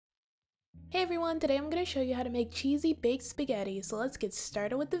Hey everyone, today I'm going to show you how to make cheesy baked spaghetti, so let's get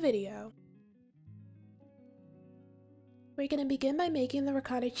started with the video. We're going to begin by making the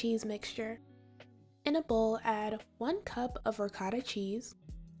ricotta cheese mixture. In a bowl, add 1 cup of ricotta cheese,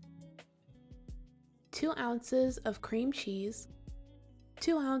 2 ounces of cream cheese,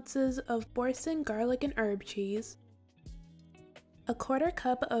 2 ounces of Boursin garlic and herb cheese, a 1/4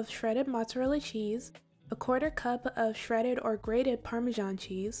 cup of shredded mozzarella cheese, a 1/4 cup of shredded or grated Parmesan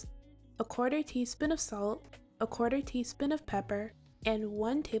cheese, a 1/4 teaspoon of salt, a 1/4 teaspoon of pepper, and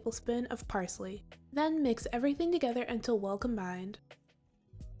 1 tablespoon of parsley. Then mix everything together until well combined.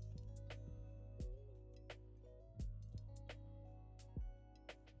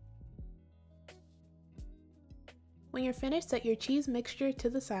 When you're finished, set your cheese mixture to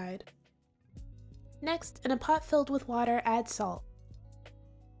the side. Next, in a pot filled with water, add salt.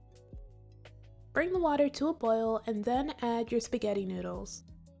 Bring the water to a boil and then add your spaghetti noodles.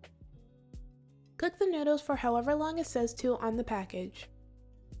 Cook the noodles for however long it says to on the package.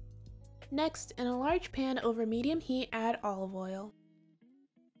 Next, in a large pan over medium heat, add olive oil.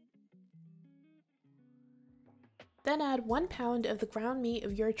 Then add 1 pound of the ground meat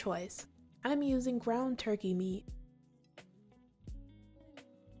of your choice. I'm using ground turkey meat.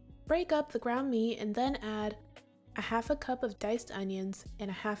 Break up the ground meat and then add a 1/2 cup of diced onions and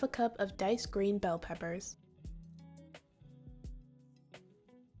a 1/2 cup of diced green bell peppers.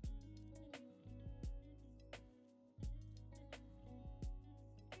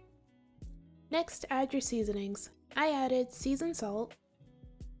 Next, add your seasonings. I added seasoned salt,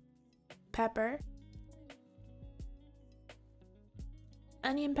 pepper,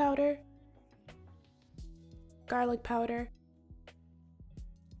 onion powder, garlic powder,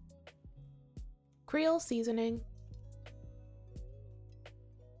 Creole Seasoning,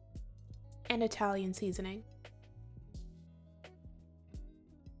 and Italian seasoning.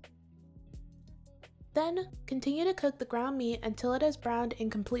 Then, continue to cook the ground meat until it is browned and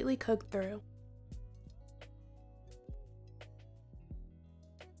completely cooked through.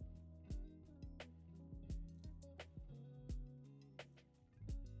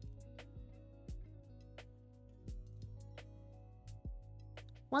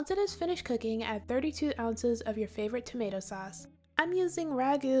 Once it is finished cooking, add 32 ounces of your favorite tomato sauce. I'm using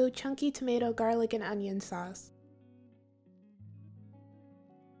Ragu Chunky Tomato garlic and onion sauce.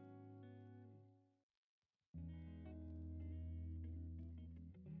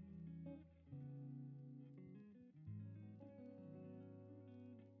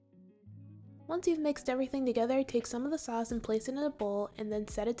 Once you've mixed everything together, take some of the sauce and place it in a bowl and then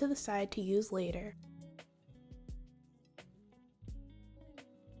set it to the side to use later.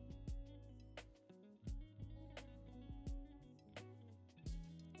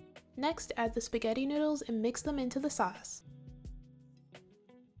 Next, add the spaghetti noodles and mix them into the sauce.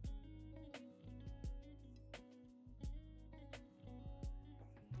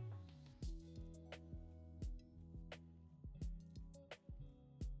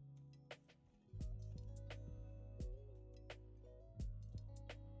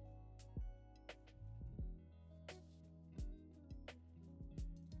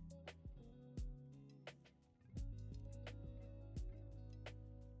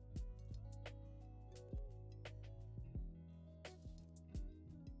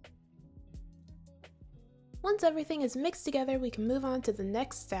 Once everything is mixed together, we can move on to the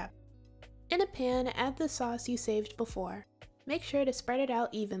next step. In a pan, add the sauce you saved before. Make sure to spread it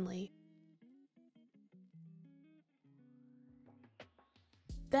out evenly.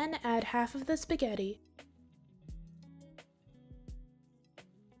 Then add 1/2 of the spaghetti.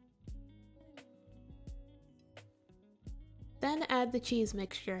 Then add the cheese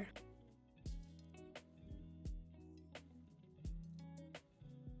mixture.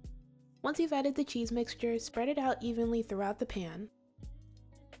 Once you've added the cheese mixture, spread it out evenly throughout the pan.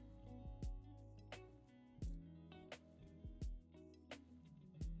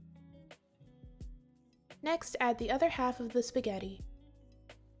 Next, add the other 1/2 of the spaghetti.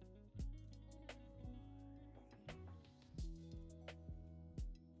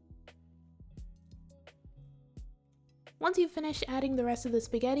 Once you've finished adding the rest of the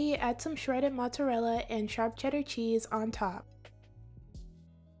spaghetti, add some shredded mozzarella and sharp cheddar cheese on top.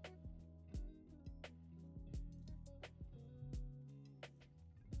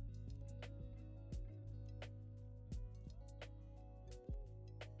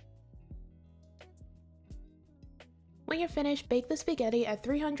 When you're finished, bake the spaghetti at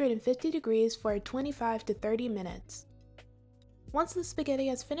 350 degrees for 25 to 30 minutes. Once the spaghetti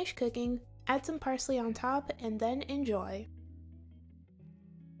has finished cooking, add some parsley on top and then enjoy.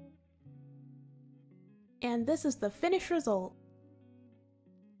 And this is the finished result.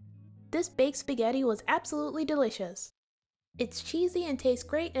 This baked spaghetti was absolutely delicious. It's cheesy and tastes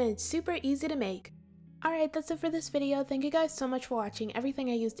great, and it's super easy to make. Alright, that's it for this video. Thank you guys so much for watching. Everything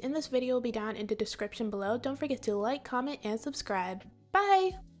I used in this video will be down in the description below. Don't forget to like, comment, and subscribe.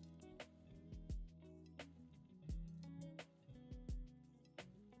 Bye!